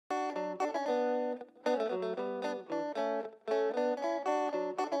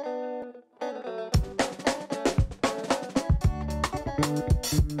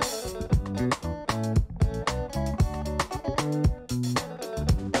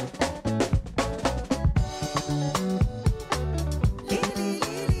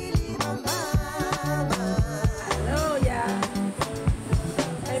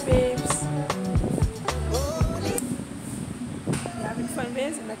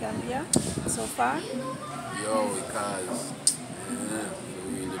Gambia so far? Yo, because the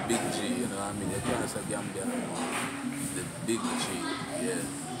big G, you know, I mean, you can't say Gambia, the big G, yeah.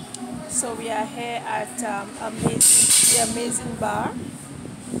 So we are here at the amazing bar.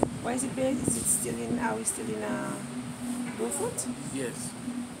 Where is it based? Is it still in? Are we still in Beaufort? Yes,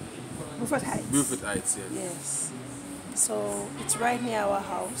 Beaufort Heights. Buford Heights, yes. Yes. So it's right near our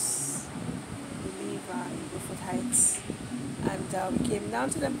house. We live in Beaufort Heights, and we came down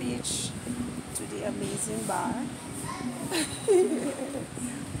to the beach to the amazing bar,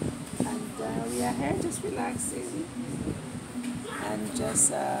 and we are here just relaxing and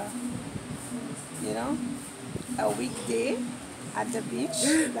just you know a weekday at the beach.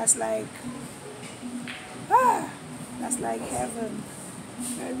 That's like that's like heaven.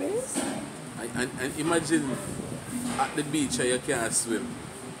 Right, Miss? And imagine at the beach and you can't swim.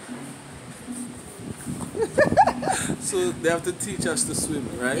 So they have to teach us to swim,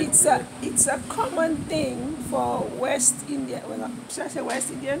 right? It's a common thing for West India, well, should I say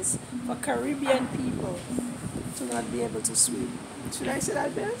West Indians, for Caribbean people to not be able to swim. Should I say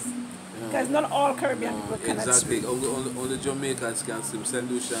that best? Because not all Caribbean people cannot exactly. swim. Only Jamaicans can swim.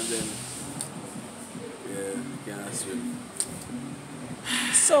 St. Lucia and then can't swim.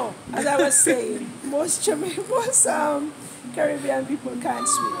 So, as I was saying, most Caribbean people can't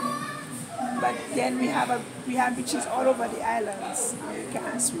swim. But then we have beaches all over the islands and we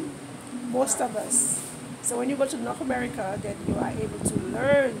can't swim. Most of us. So when you go to North America, then you are able to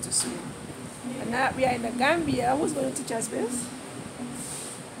learn to swim. And now we are in the Gambia. Who's going to teach us this?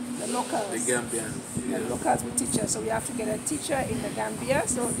 The locals. The Gambians. Yeah. The locals will teach us. So we have to get a teacher in the Gambia.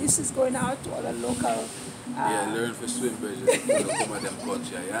 So this is going out to all the local. Learn to swim, bridges. Come at them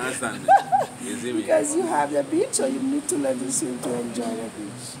country. You understand me? You see me? Because you have the beach, so you need to learn to swim to enjoy the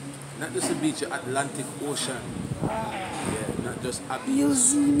beach. Not just the beach, Atlantic Ocean. Yeah, not just a beach. You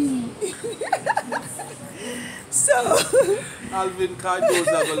see me. So. Alvin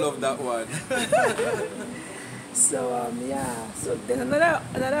Cardoza will love that one. So yeah. So there's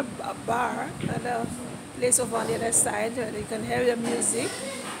another bar, another place over on the other side where you can hear the music.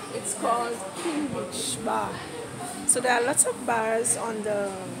 It's called King Beach Bar. So there are lots of bars on the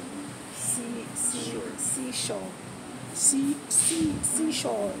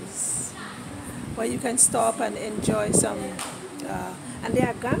seashores where you can stop and enjoy some, and they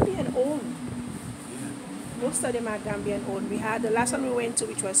are Gambian owned. Most of them are Gambian owned. We had the last one we went to,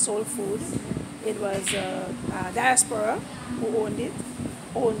 which was Soul Food. It was Diaspora who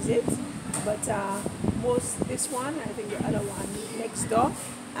owns it, but this one, I think the other one next door,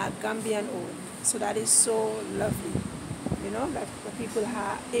 are Gambian owned. So that is so lovely, you know, that the people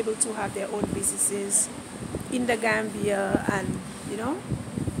are able to have their own businesses in the Gambia, and you know,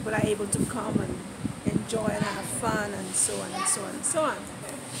 people are able to come and enjoy and have fun and so on and so on and so on.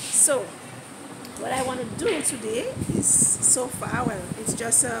 So what I want to do today is, so far, well, it's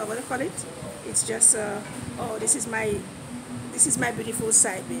just what do you call it? It's just oh, this is my beautiful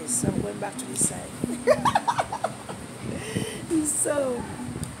side base. So I'm going back to this side.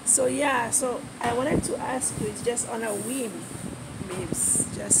 So yeah, so I wanted to ask you, it's just on a whim, babes,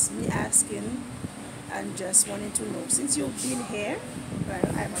 just me asking and just wanting to know, since you've been here,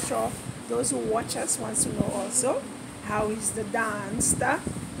 well, I'm sure those who watch us wants to know also, how is the dance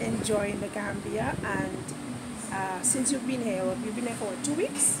enjoying the Gambia, and since you've been here for what, 2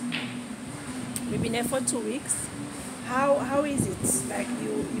 weeks? We've been here for 2 weeks. How is it? Like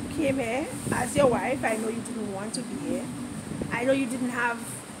you came here as your wife. I know you didn't want to be here. I know you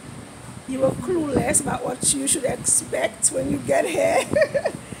were clueless about what you should expect when you get here,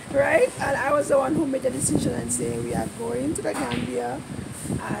 right? And I was the one who made the decision and saying we are going to the Gambia,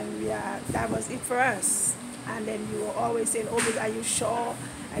 and that was it for us. And then you were always saying, "Oh, are you sure?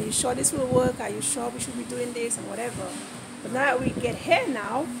 Are you sure this will work? Are you sure we should be doing this and whatever?" But now that we get here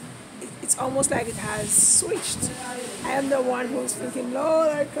now, it's almost like it has switched. I am the one who's thinking, "Lord,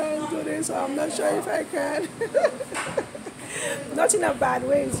 I can't do this, or I'm not sure if I can." Not in a bad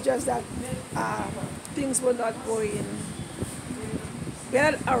way, it's just that things were not going. We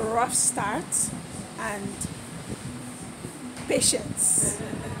had a rough start, and patience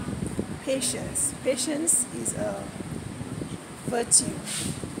is a virtue.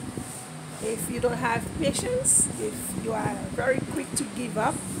 If you don't have patience, if you are very quick to give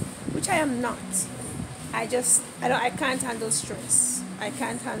up, which I am not, I can't handle stress. I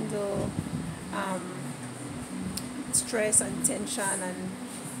can't handle stress and tension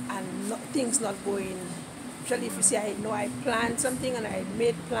and things not going. Especially if you see, I know I planned something and I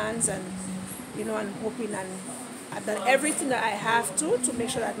made plans, and you know, I'm hoping, and I've done everything that I have to make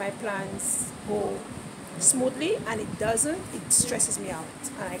sure that my plans go smoothly, and it doesn't, it stresses me out,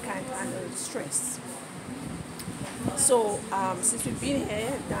 and I can't handle stress. So since we've been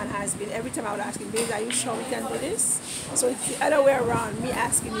here, Dan has been, every time I would ask him, "Babe, are you sure we can do this?" So it's the other way around, me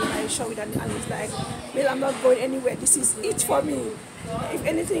asking him, "Are you sure we can?" And he's like, "Babe, I'm not going anywhere. This is it for me. If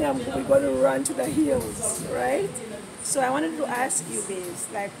anything, we're going to run to the hills, right?" So I wanted to ask you, babes,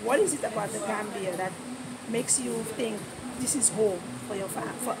 like, what is it about the Gambia that makes you think this is home for your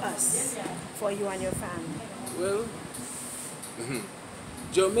for us, for you and your family? Well,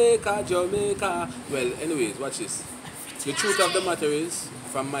 Jamaica, Jamaica. Well, anyways, watch this. The truth of the matter is,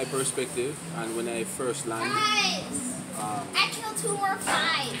 from my perspective, and when I first landed, I killed 2 more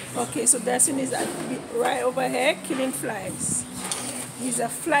flies. Okay, so Destiny is right over here killing flies. He's a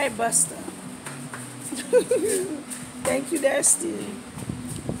fly buster. Thank you, Destiny.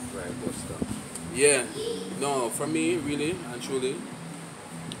 right, good stuff. Yeah, no, for me, really and truly,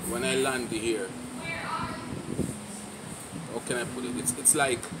 when I land here, how can I put it? It's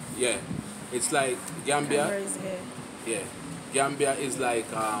like, yeah, it's like Gambia. Camera is here. Yeah, Gambia is like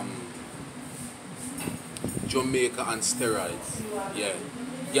Jamaica on steroids. Yeah,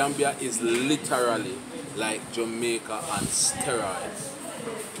 Gambia is literally like Jamaica on steroids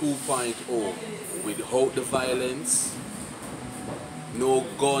 2.0, without the violence, no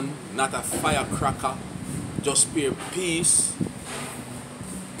gun, not a firecracker, just pure peace,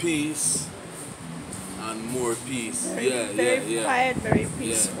 peace, and more peace. Very quiet, very Yeah.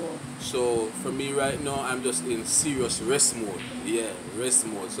 peaceful. So for me right now, I'm just in serious rest mode. Yeah, rest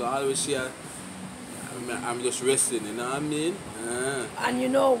mode. So I always share, I'm just resting, you know what I mean? And you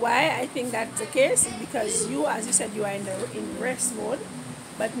know why I think that's the case? Is because you, as you said, you are in rest mode.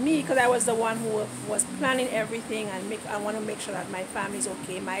 But me, because I was the one who was planning everything, and I want to make sure that my family is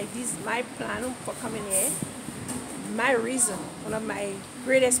okay. My plan for coming here, my reason, one of my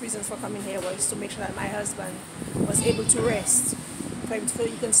greatest reasons for coming here was to make sure that my husband was able to rest, for him so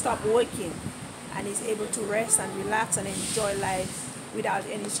he can stop working, and he's able to rest and relax and enjoy life without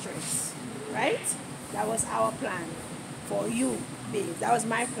any stress, right? That was our plan for you, babe. That was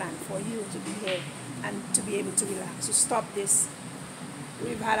my plan for you to be here and to be able to relax, to stop this.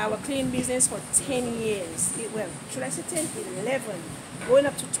 We've had our clean business for 10 years. Well, should I say 10? 11, going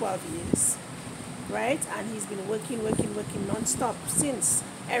up to 12 years, right? And he's been working non-stop since,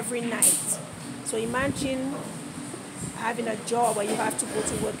 every night. So imagine having a job where you have to go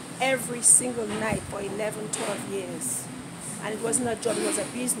to work every single night for 11, 12 years. And it wasn't a job, it was a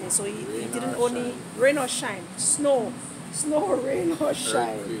business. So he didn't only, rain or shine, snow, rain or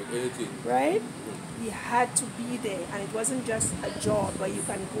shine, right? He had to be there, and it wasn't just a job where you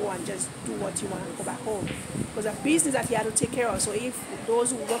can go and just do what you want and go back home. It was a business that he had to take care of. So if those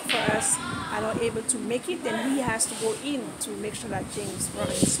who work for us are not able to make it, then he has to go in to make sure that things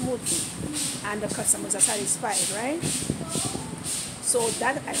run smoothly and the customers are satisfied, right? So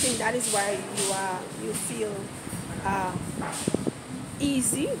that, I think that is why you feel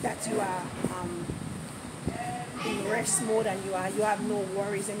easy, that you are in rest mode, and you have no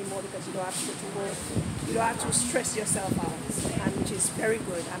worries anymore, because you don't have to go to work, you don't have to stress yourself out, and which is very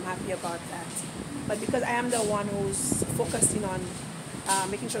good. I'm happy about that. But because I am the one who's focusing on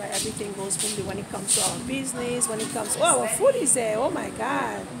making sure that everything goes smoothly when it comes to our business, when it comes to, oh, our food is there, oh my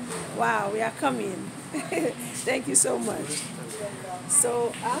God, wow, we are coming. Thank you so much.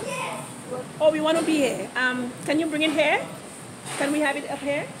 So oh, we want to be here. Can you bring it here? Can we have it up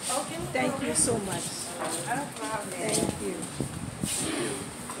here? Okay. Thank you so much. Thank you.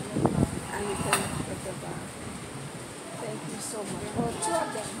 And we can put the bar. Thank you so much. Oh, 2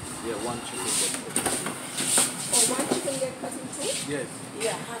 of them. Yeah, one chicken get cut. Oh, one chicken get cut in 2? Yes.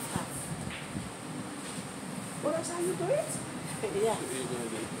 Yeah, half. What else are you doing? Yeah. You're gonna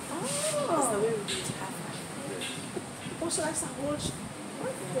do. That's the Oh, way we do it, half. oh, so that's a whole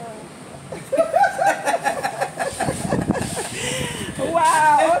what the?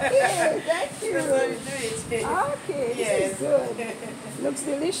 Wow, okay, thank you. That's how we do it. Okay, this is good. Looks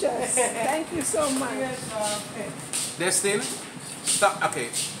delicious. Thank you so much. Destin, stop. Okay.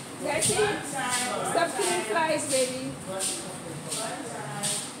 That's it. Stop killing flies, baby.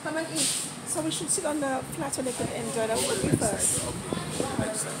 Come and eat. So we should sit on the flat so they can enjoy the food first. Okay.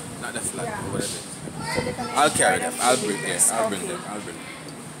 Next time. Not the flag, Yeah. but whatever. So they can I'll enjoy carry the them. food I'll bring them. first. I'll bring Okay. them. I'll bring them.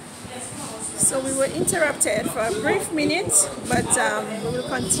 So we were interrupted for a brief minute, but we will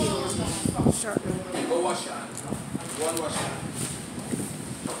continue shortly. Go wash your hands. One wash your hands.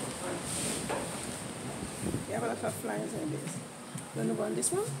 We have a lot of flies in this. You want to go on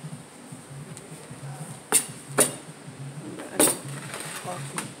this one?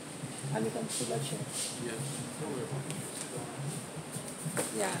 Okay. And we can put that chair. Yeah. Don't worry about it.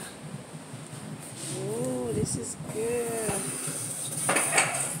 Yeah. Oh, this is good.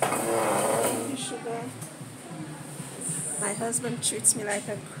 Thank you, sugar. My husband treats me like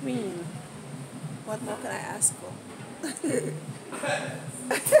a queen. What more can I ask for?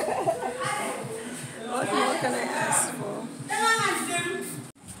 What more can I ask for?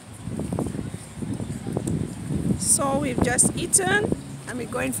 So we've just eaten and we're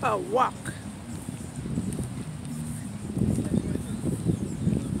going for a walk.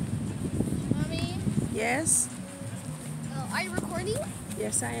 Mommy? Yes? Oh, are you recording?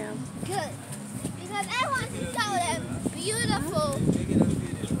 Yes, I am. Good. Because I want to show them beautiful.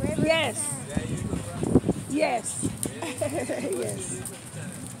 Yes. Yes. Yes.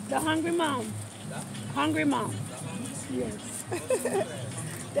 The hungry mom. Hungry mom. Yes.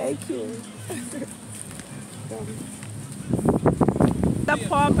 Thank you. The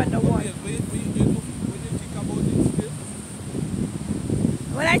pump and the water.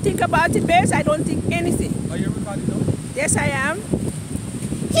 When I think about it, babes, I don't think anything. Are you recording now? Yes, I am.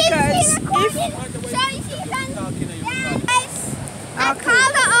 Because Because if guys, I call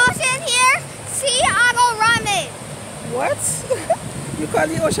the ocean here Sea Agro Ramen. what? You call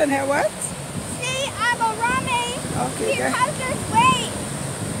the ocean here what? Sea Agro Ramen. Okay. Here comes this way.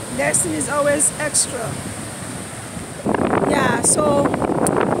 Destiny is always extra. Yeah, so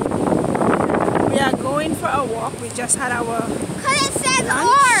we are going for a walk. We just had our Because it says lunch.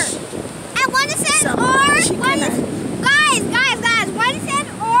 or. And when it says Some or, chicken guys, when it says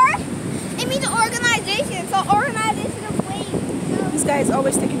or, it means organization. So organization of ways. This guy is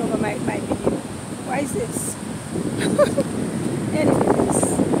always taking over my video. Why is this? Anyways.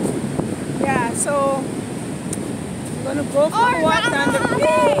 Yeah, so we're gonna go for a walk down the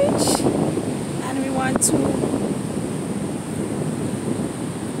beach. And we want to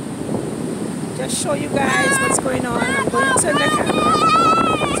just show you guys what's going on. I'm going to turn the camera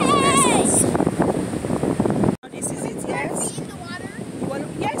so you guys can see. This is it, yes? In the water. You want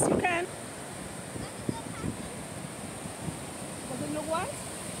to, yes, you can. Does it look what?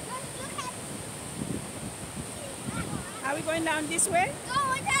 Are we going down this way?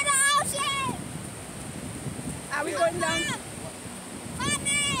 Go into the ocean. Are we going down?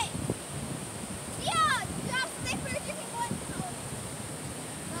 Mommy. Yeah, just slippery. You can go in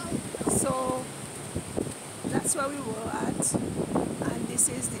the So that's where we were at. And this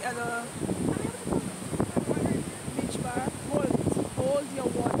is the other beach bar. Hold your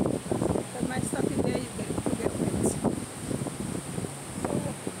water. Because my stuff in there, you get wet.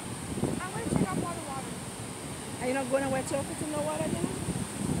 I'm going to check out water. Are you not going to wet your foot in the water, Jenna?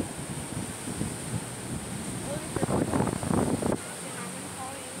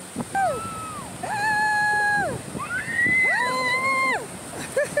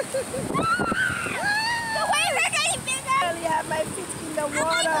 The waves are getting bigger. I only have my feet in the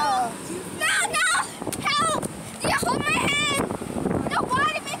water. No, help. Do you hold my hand? The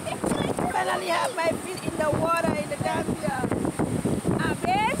water makes me feel I finally have my feet in the water in the Gambia.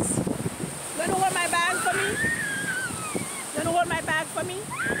 Babes, you want to hold my bag for me? You want to hold my bag for me?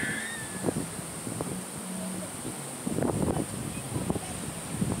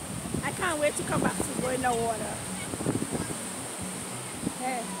 I can't wait to come back to go in the water.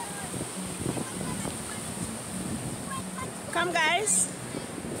 Hey. Come guys.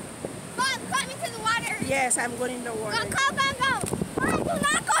 Mom, come into the water. Yes, I'm going in the water. Go. Mom, do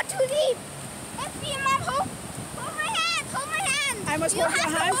not go too deep. Let's see, Mom. Hold my hand. Hold my hand. I must You hold your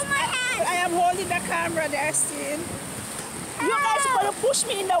have to hands. hold my hand. I am holding the camera there still. You guys are going to push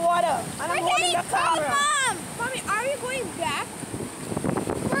me in the water. And I'm holding the camera. Mom. Mommy, are we going back?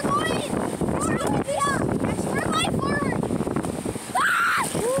 We're going forward. Yes, we're going forward. Ah!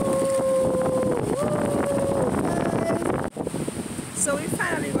 So we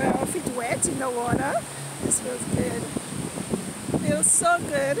finally were our feet wet in the water. This feels good. Feels so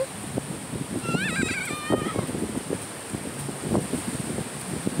good.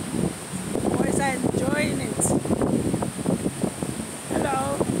 Boys are enjoying it.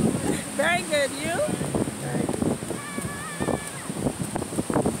 Hello. Very good. You? Very good.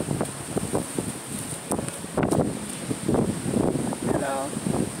 Hello.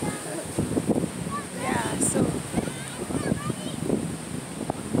 Yeah, so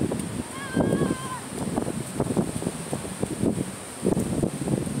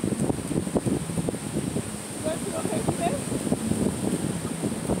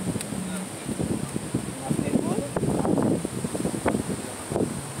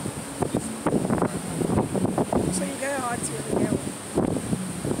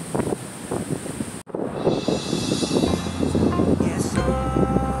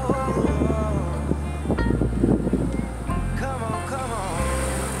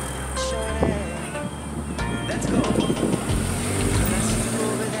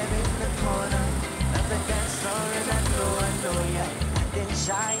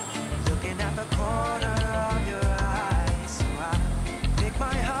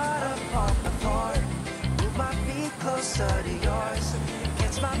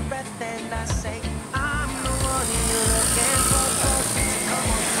my breath and I say, I'm the one you're looking for.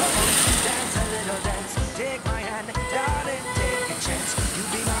 Come on, dance a little dance. Take my hand, darling, take a chance. You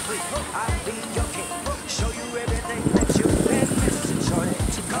be my queen, I'll be your king. Show you everything that you've been missing, shorty.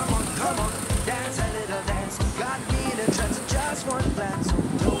 So come on, dance a little dance. Got me in a trance, just one glance. So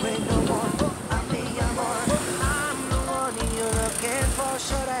don't wait no more, I'm the amor. I'm the one you're looking for,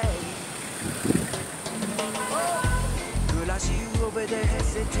 shorty. Girl, I see you over there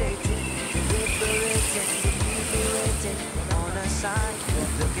hesitating, deliberating, to keep me waiting on the side,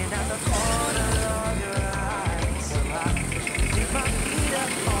 looking at the corner of your eyes. So I keep my feet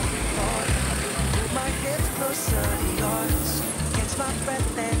up on the floor, move my hips closer to yours, catch my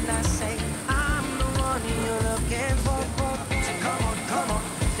breath and I say, I'm the one you're looking for. So come on,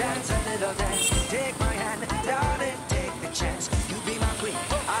 dance a little dance. Take my hand, darling, take the chance. You be my queen,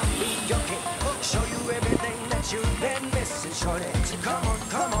 I'll be your king. Show you everything that you've been missing, shorty. So come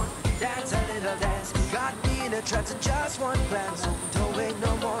on, dance a little dance. Got me in a trance, just one glance. So don't wait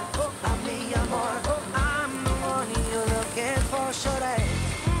no more, I'm the amor. I'm the one you're looking for, shorty.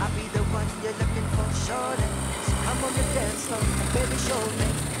 I'll be the one you're looking for, shorty. So come on the dance floor, and baby, show me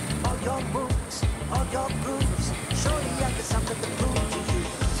all your moves, all your grooves. Shorty, I got something to prove to you.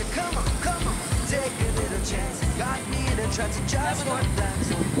 So come on, take a little chance. Got me in a trance, just one glance.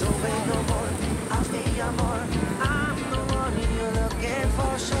 So don't wait no more, I'm the amor. I'm the one you're looking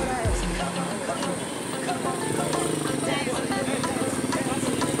for, shorty. So come on, dance a little dance, dance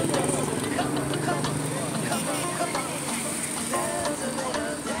a little dance. Come on, dance a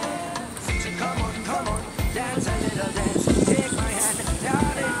little dance. So come on, dance a little dance. Take my hand,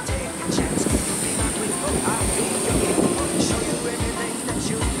 darling, take a chance. You be my queen, I'll be your king. Show you everything that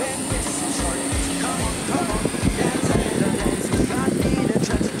you've been missing, shorty. So come on, dance a little dance. Got me in a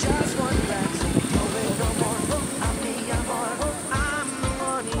trance, just one glance. Don't wait no more, I'm the amor. I'm the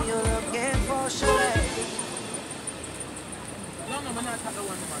one you're looking for, shorty. No, man, not the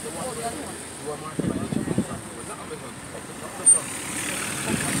one, man. The one, was that other one?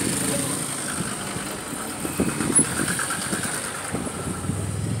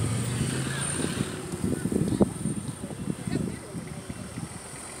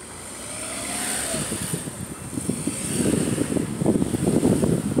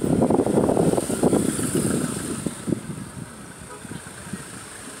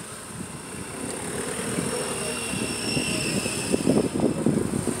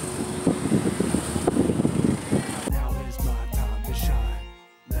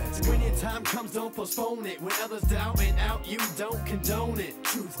 Time comes, don't postpone it. When others doubting out, you don't condone it.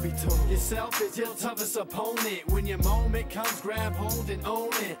 Truth be told, yourself is your toughest opponent. When your moment comes, grab hold and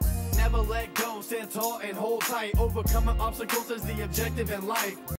own it. Never let go, stand tall and hold tight. Overcoming obstacles is the objective in life.